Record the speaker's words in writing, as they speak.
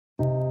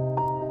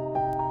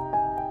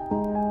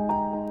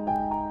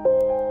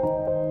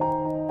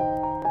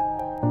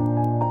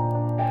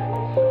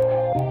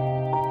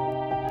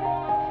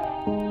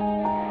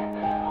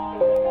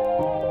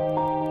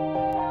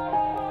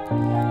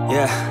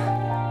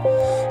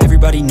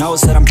Everybody knows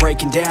that I'm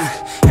breaking down.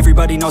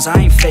 Everybody knows I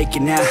ain't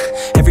faking now.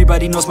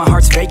 Everybody knows my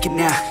heart's vacant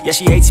now. Yeah,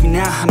 she hates me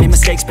now, I made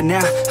mistakes but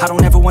now I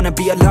don't ever wanna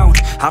be alone.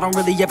 I don't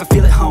really ever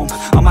feel at home.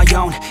 On my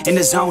own, in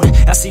the zone,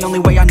 that's the only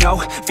way I know.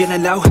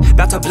 Feeling low,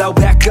 about to blow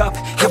back up.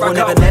 Here I won't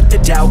ever let the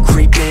doubt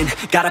creep in.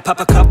 Gotta pop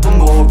a couple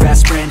more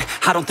aspirin.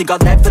 I don't think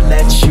I'll ever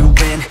let you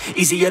in.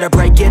 Easier to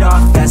break it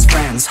off as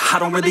friends. I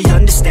don't really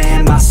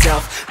understand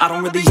myself. I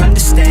don't really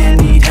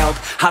understand, need help.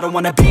 I don't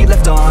wanna be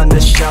left on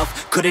the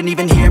shelf. Couldn't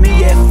even hear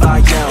me if I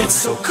yelled. It's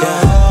so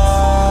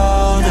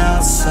cold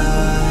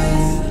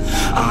outside,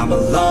 I'm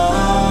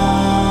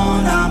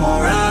alone, I'm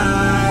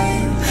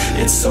alright.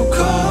 It's so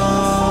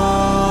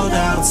cold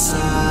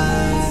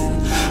outside,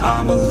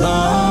 I'm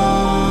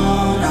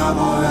alone, I'm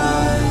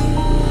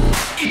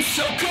alright. It's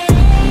so cold.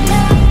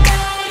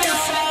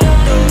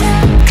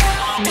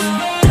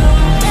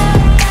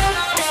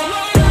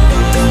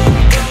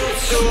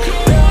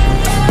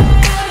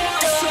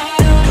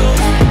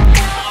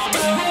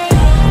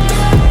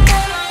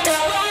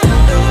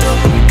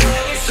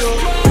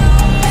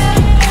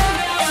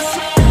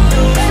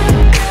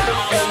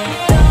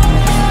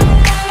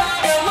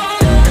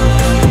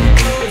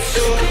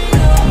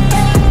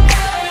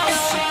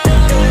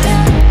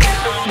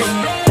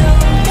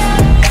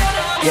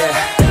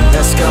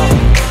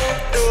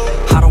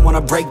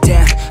 Break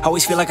down,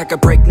 always feel like I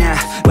could break now,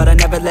 but I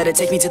never let it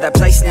take me to that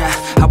place now.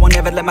 I won't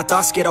ever let my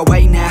thoughts get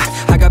away now.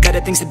 I got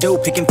better things to do,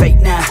 picking fate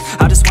now.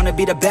 I just wanna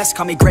be the best,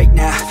 call me great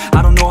now.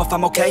 I don't know if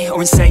I'm okay or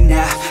insane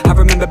now. I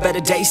remember better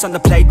days on the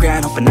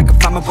playground, hoping I can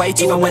find my way.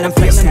 Even when I'm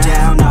feeling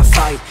down, I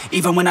fight.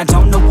 Even when I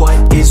don't know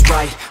what is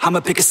right, I'ma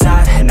pick a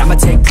side and I'ma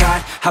take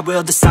pride. I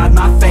will decide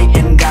my fate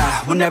and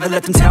I will never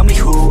let them tell me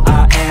who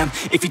I am.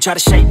 If you try to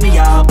shape me,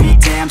 I'll be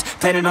damned.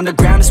 Planet on the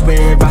ground is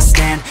where I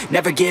stand.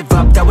 Never give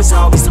up, that was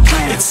always the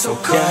plan. It's so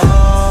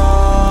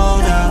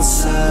cold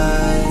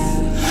outside,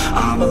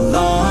 I'm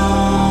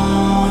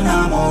alone,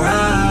 I'm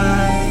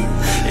alright.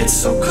 It's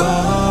so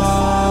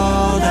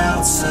cold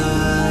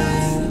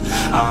outside,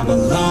 I'm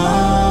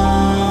alone.